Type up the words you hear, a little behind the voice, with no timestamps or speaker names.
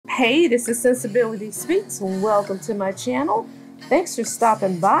Hey, this is Sensibility Speaks. Welcome to my channel. Thanks for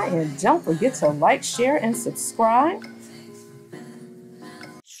stopping by, and don't forget to like, share, and subscribe.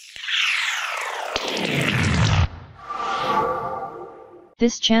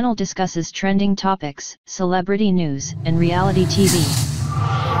 This channel discusses trending topics, celebrity news, and reality TV.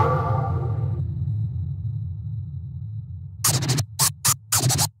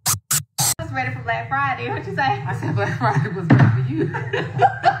 I was ready for Black Friday. What'd you say? I said Black Friday was ready for you. Black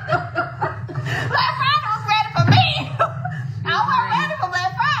Friday was ready for me. I wasn't ready for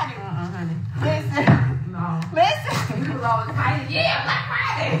Black Friday. Honey. Listen. No. Listen. You was all excited. Yeah, Black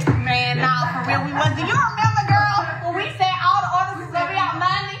Friday. Man, no, for real, we was. Do you remember, girl, when we said all the orders was gonna be out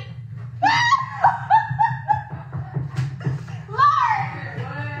Monday? Lord,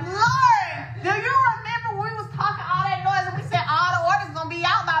 do you remember when we was talking all that noise and we said all the orders gonna be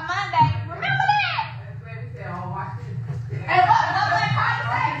out by Monday? Remember that? We said, oh, watch this. And what Black Friday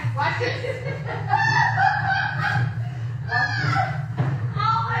say? Watch this.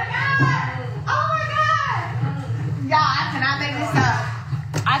 Oh my God! Oh my God! Y'all, I cannot make this up.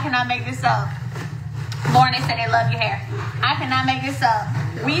 I cannot make this up. Lauren, they said they love your hair. I cannot make this up.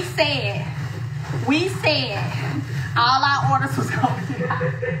 We said all our orders was going to be out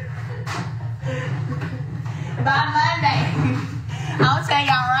by Monday. I'll tell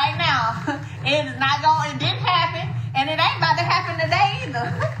y'all right now, it is not going, it didn't happen, and it ain't about to happen today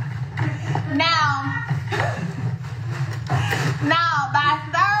either. Now, by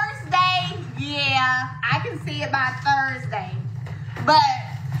Thursday, yeah, I can see it by Thursday. But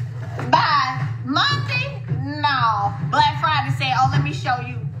by Monday, no. Black Friday said, oh, let me show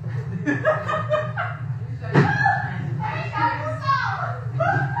you.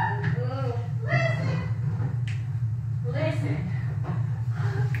 Listen.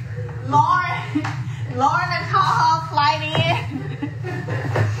 Lauren and called her flight in.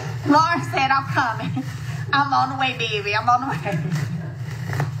 Lauren said, I'm coming. I'm on the way, baby. I'm on the way.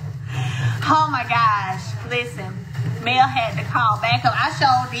 Oh my gosh. Listen. Mel had to call back up. I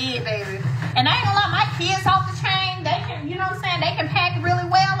sure did, baby. And I ain't gonna lie, my kids off the chain. They can, you know what I'm saying? They can pack really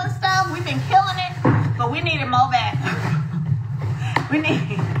well and stuff. We've been killing it. But we needed more backup. we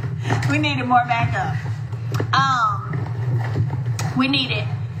needed more backup. We needed.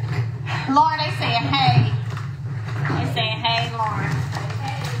 Lauren, they saying, hey. They saying, hey, Lauren.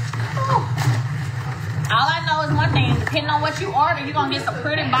 Hey. All I know is one thing. Depending on what you order, you're going to get some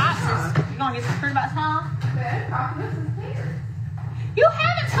pretty boxes. You're going to get some pretty boxes, huh? You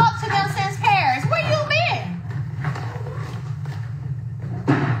haven't talked to them since Paris. Where you been?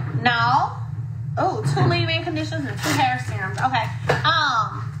 No. Oh, 2 leave-in conditions and 2 hair serums. Okay.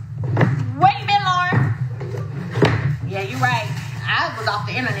 Where you been, Lauren? Yeah, you're right. I was off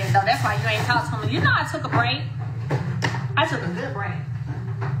the internet, though. That's why you ain't talked to me. You know I took a break. I took a good break.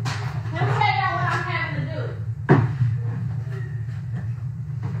 Let me tell y'all what I'm having to do.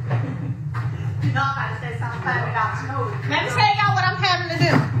 You know I'm about to say something funny about you. Let me tell y'all what I'm having to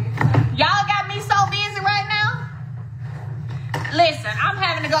do. Y'all got me so busy right now. Listen, I'm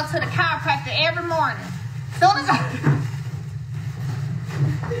having to go to the chiropractor every morning. Soon as I draw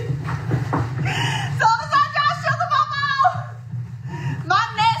sugar my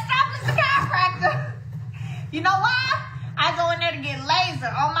next stop is the chiropractor. You know why? I go in there to get laser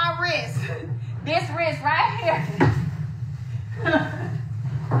on my wrist. This wrist right here.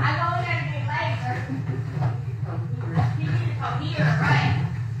 I go in there to get laser. You need to come here, right?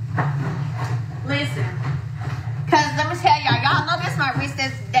 Listen. Because let me tell y'all know this my wrist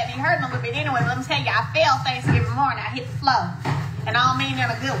that be hurting a little bit anyway. Let me tell you, I fell Thanksgiving morning. I hit the floor. And I don't mean in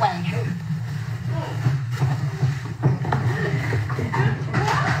a good way.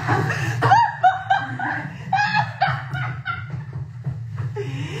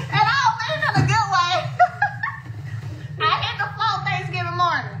 And I don't mean in a good way. I hit the floor Thanksgiving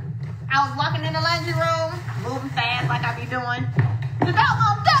morning. I was walking in the laundry room, moving fast like I be doing. The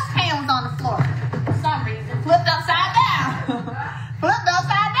doggone dustpan was on the floor. For some reason, flipped upside down. Flipped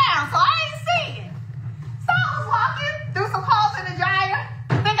upside down, so I ain't see it. So I was walking, threw some clothes in the dryer.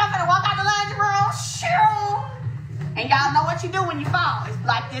 Think I'm gonna walk out the laundry room. Shoo! And y'all know what you do when you fall. It's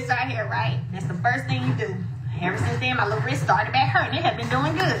like this right here, right? That's the first thing you do. Ever since then, my little wrist started back hurting. It had been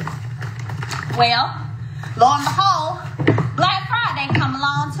doing good. Well, lo and behold, Black Friday come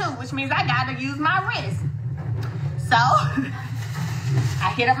along too, which means I gotta use my wrist. So,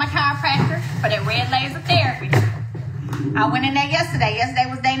 I hit up my chiropractor for that red laser therapy. I went in there yesterday. Yesterday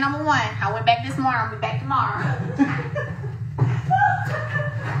was day number 1. I went back this morning. I'll be back tomorrow.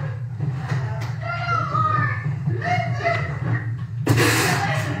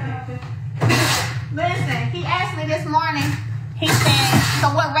 Listen, he asked me this morning, he said, so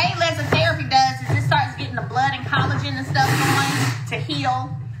what rate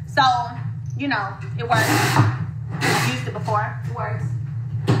you know, it works. I've used it before. It works.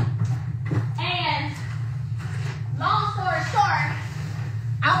 And long story short,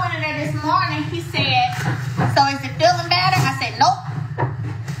 I went in there this morning. He said, so is it feeling better? I said, nope.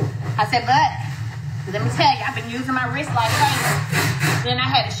 I said, but let me tell you, I've been using my wrist like crazy. Then I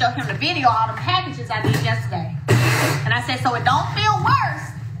had to show him the video, all the packages I did yesterday. And I said, so it don't feel worse.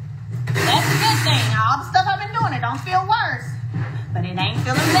 That's a good thing. All the stuff I've been doing, it don't feel worse. But it ain't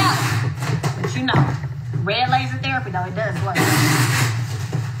feeling better. But you know, red laser therapy, though, it does work.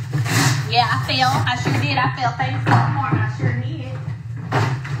 Yeah, I sure did. I felt things this morning. I sure did.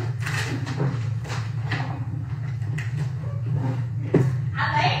 I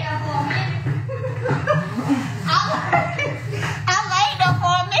laid there for a minute. I laid there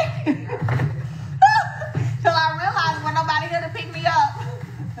for a minute. Till I realized when nobody here to pick me up.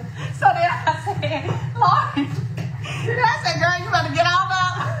 So then I said, Lord, then I said, girl, you better get on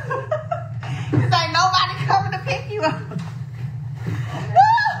up. Because ain't nobody coming to pick you up.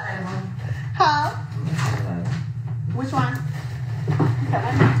 Huh? Which one?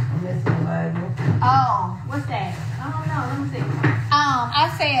 Oh, what's that? I don't know. Let me see. I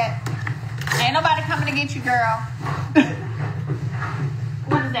said, ain't nobody coming to get you, girl.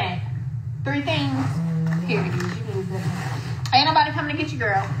 What is that? 3 things? Here it is. You can use this one. Ain't nobody coming to get you,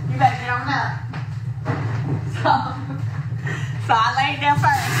 girl. You better get on up. So I laid there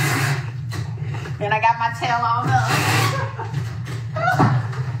first. Then I got my tail on up.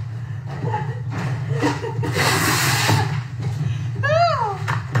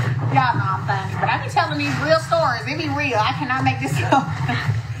 Y'all know I'm funny, but I be telling these real stories. It be real. I cannot make this up.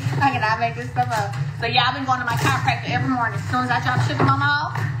 I cannot make this stuff up. So yeah, I've been going to my chiropractor every morning. As soon as I drop Sugar Mama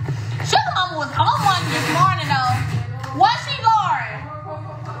off. Sugar Mama was on one this morning though. What's she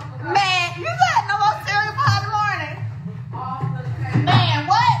going? Man, you got no more cereal for her in the morning. Man,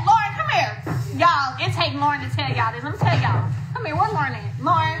 what? Lauren, come here. Y'all, it take Lauren to tell y'all this. Let me tell y'all. Come here, where's Lauren at?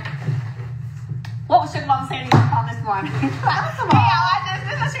 Lauren. What was Sugar Mama saying to you on this morning? First of all, I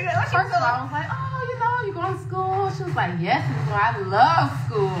was like, oh, you know, you going to school? She was like, yes, I love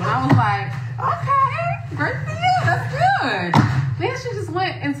school. And I was like, okay, great for you. That's good. Then she just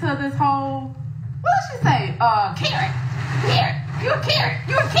went into this whole, what did she say? Carrot. You a carrot.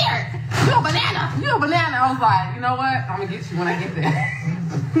 You a carrot. You a banana. You a banana. I was like, you know what? I'm going to get you when I get there.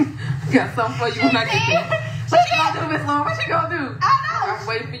 Got something for you when I get there. What you gonna do, Miss Lauren? What you gonna do? I know. I'm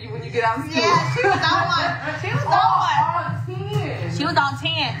waiting for you when you get out of school. Yeah, she was on one. She was on 10. She was on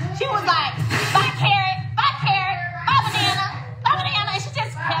 10. She was like, bye carrot, bye banana, bye banana. And she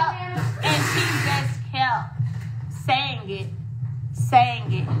just kept,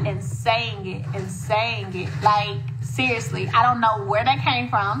 saying it. Like, seriously, I don't know where that came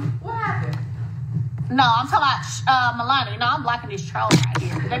from. What happened? No, I'm talking about Milana. You know, I'm blocking these trolls right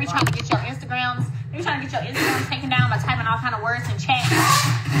here. They be trying to get your Instagrams. They be trying to get your Instagrams taken down by typing all kind of words in chat.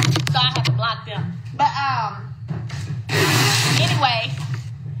 So I have to block them. But anyway,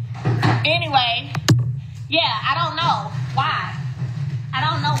 yeah, I don't know why.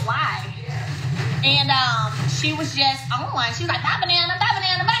 And she was just on one. She was like, bye banana, bye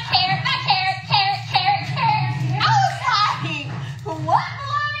carrot. I was like, what,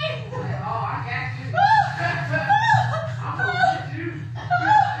 Milani? Oh, I got you. I'm gonna let you.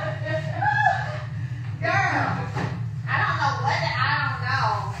 Girl, I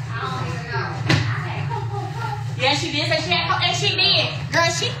don't even know. Yeah, she did say she had, and she did. Girl,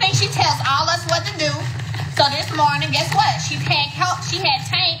 she thinks she tells all us what to do. So this morning, guess what? She had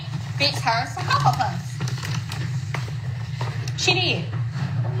Tank fix her some Cocoa Puffs. She did.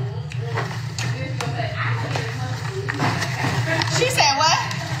 She said what?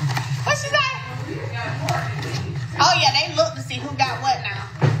 What she say? Oh yeah, they look to see who got what now.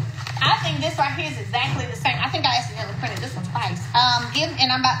 I think this right here is exactly the same. I think I accidentally printed this one twice.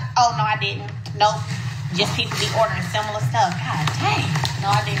 And I'm about. Oh no, I didn't. Nope. Just people be ordering similar stuff. God dang. No,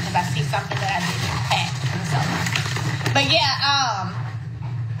 I didn't because I see something that I didn't pack or something. But yeah,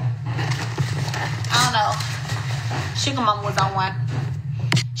 I don't know. Sugar Mama was on one.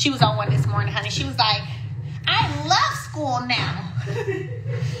 She was on one this morning, honey. She was like, I love school now.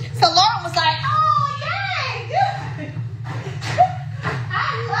 So Lauren was like, oh, yay, good.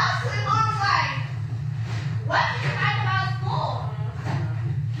 I love school. Lauren was like, what do you like about school?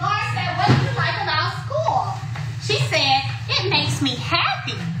 Lauren said, what do you like about school? She said, it makes me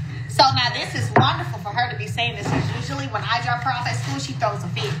happy. So now this is wonderful for her to be saying this. Because usually when I drop her off at school, she throws a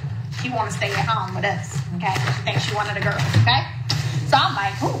fit. She want to stay at home with us, okay? She thinks she one of the girls, okay? So I'm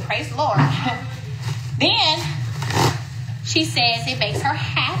like, ooh, praise the Lord. Then she says it makes her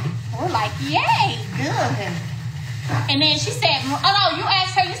happy. We're like, yay, good. And then she said, oh no, you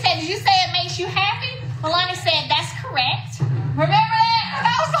asked her, you said, did you say it makes you happy? Melanie said, that's correct. Remember that? And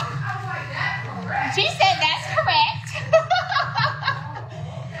I was like, that's correct. She said, that's correct.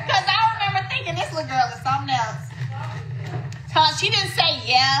 Because I remember thinking this little girl is something else. So she didn't say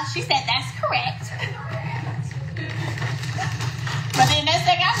yeah, she said, that's correct. But then next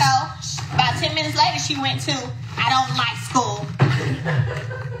thing I know, about 10 minutes later, she went to, I don't like school.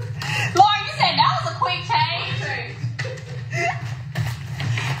 Lauren, you said that was a quick change.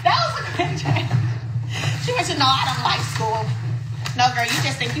 That was a quick change. She went to, no, I don't like school. No, girl, you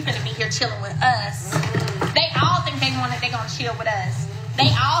just think you're going to be here chilling with us. They all think they're going to chill with us.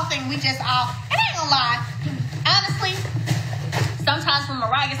 They all think we just all, and I ain't going to lie. Honestly, sometimes when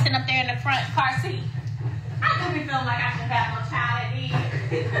Mariah gets sitting up there in the front car seat, I do be feeling like I should have no child at the end.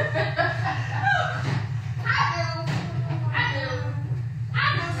 I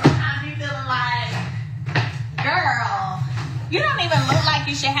do sometimes be feeling like, girl, you don't even look like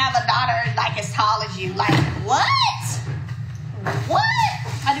you should have a daughter like as tall as you. Like, what? What?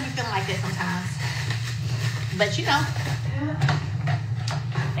 I do be feeling like that sometimes. But you know,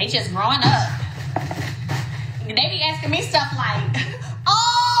 they just growing up. They be asking me stuff like,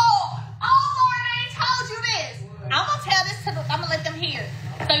 oh, Lord, I ain't told you this. I'm going to tell this to I'm going to let them hear.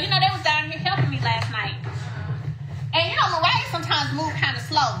 So, you know, they was down here helping me last night. And, you know, Mariah sometimes move kind of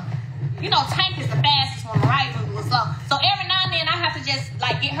slow. You know, Tank is the fastest when Mariah moves slow. So every now and then I have to just,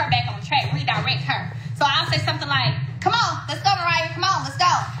 like, get her back on track, redirect her. So I'll say something like, come on, let's go, Mariah. Come on, let's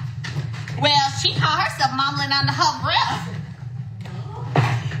go. Well, she called herself mumbling under her breath.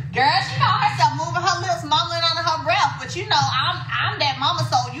 Girl, she called herself moving her lips, mumbling under her breath. But you know, I'm that mama,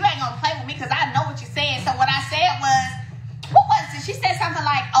 so you ain't gonna play with me because I know what you said. So what I said was, what was it? She said something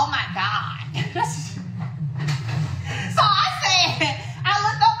like, oh my God. So I said, I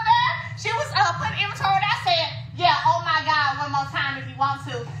looked over there. She was putting inventory. I said, yeah, oh my God, one more time if you want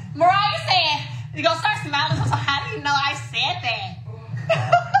to. Mariah said, you go start smiling. I was like, how do you know I said that?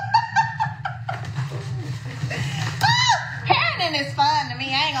 Parenting is fun to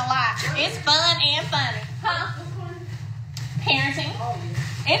me, I ain't gonna lie. It's fun and funny. Huh? Parenting.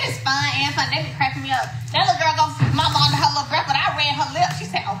 It is fun and fun. They be cracking me up. That little girl goes mama under her little breath, but I read her lips. She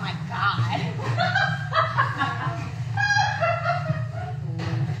said, oh my God.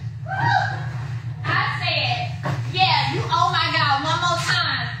 I said, yeah, you oh my God one more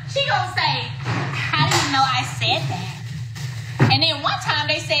time. She gonna say, how do you know I said that? And then one time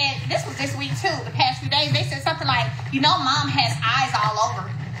they said, this was this week too, the past few days, they said something like, you know, mom has eyes all over.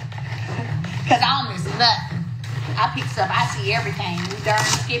 Because I don't miss nothing. I pick up, I see everything. You darn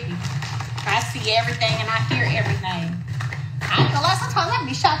Skippy. I see everything and I hear everything. I ain't gonna lie, sometimes I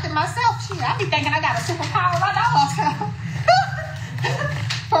be shocked at myself. Shit, I be thinking I got a superpower right now.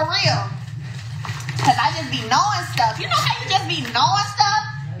 For real. Because I just be knowing stuff. You know how you just be knowing stuff?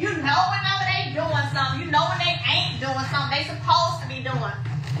 You know when they doing something. You know when they ain't doing something they supposed to be doing.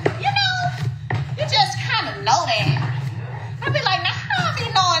 You know, you just kind of know that. I be like, nah, I be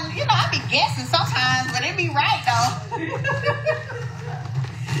knowing, you know, I be guessing sometimes, but it be right though.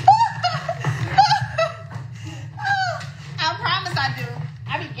 I promise I do.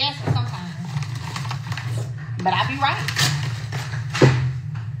 I be guessing sometimes. But I be right.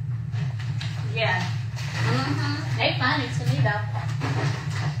 Yeah. Mm-hmm. They funny to me though.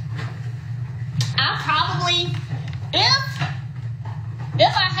 I probably,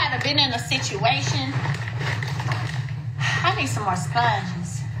 if I had been in a situation, I need some more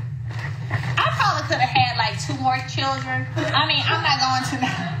sponges. I probably could have had like 2 more children. I mean, I'm not going to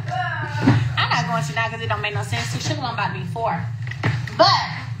now because it don't make no sense. So sugar one about to be 4. But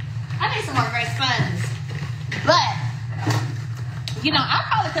I need some more great sponges. But you know, I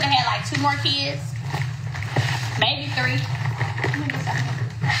probably could have had like 2 more kids, maybe 3.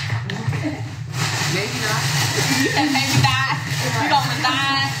 Maybe not. You said maybe not. You gonna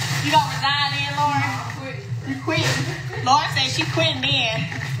resign? You gonna resign then, Lauren? You quit. Lauren said she quitting then.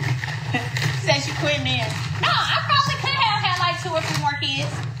 She said she quitting then. No, I probably could have had like 2 or 3 more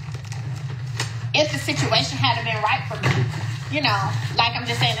kids if the situation had been right for me. You know, like I'm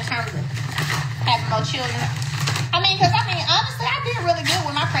just saying in terms of having more children. I mean, because I mean, honestly, I did really good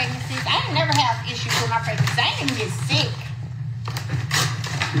with my pregnancies. I didn't never have issues with my pregnancies. I didn't even get sick.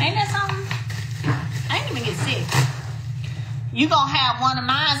 Ain't that something? I ain't even get sick. You gonna have one of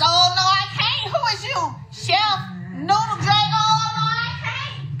mine. Oh, no, I can't. Who is you? Chef Noodle Dre. Oh, no, I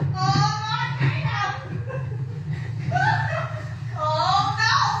can't. Oh, no, I can't. Oh,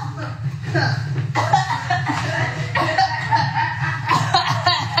 no.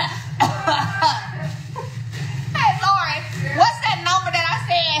 Hey, Lauren, what's that number that I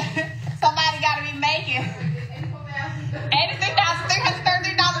said somebody got to be making?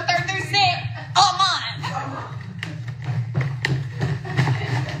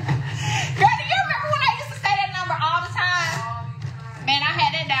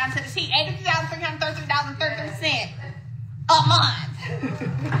 month.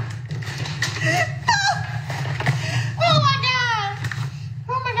 Oh my God.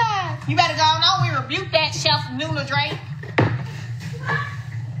 Oh my God. You better go on. We rebuke that Chef Nula Drake.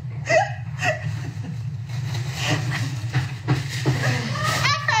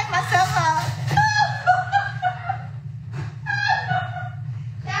 I cracked myself up.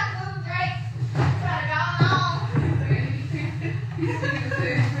 Chef Nula Drake. You better go on.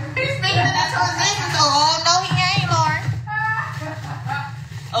 He's speaking to that transition. Oh, no, he ain't, Lauren.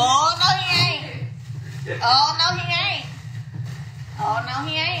 Oh, no, he ain't. Oh, no, he ain't. Oh, no,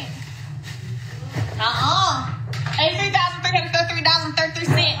 he ain't.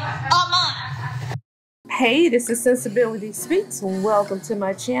 $83,333.33 a month. Hey, this is Sensibility Speaks. Welcome to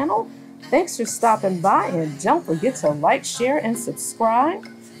my channel. Thanks for stopping by, and don't forget to like, share, and subscribe.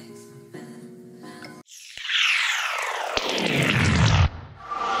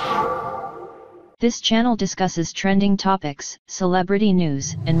 This channel discusses trending topics, celebrity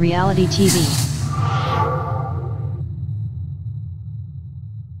news, and reality TV.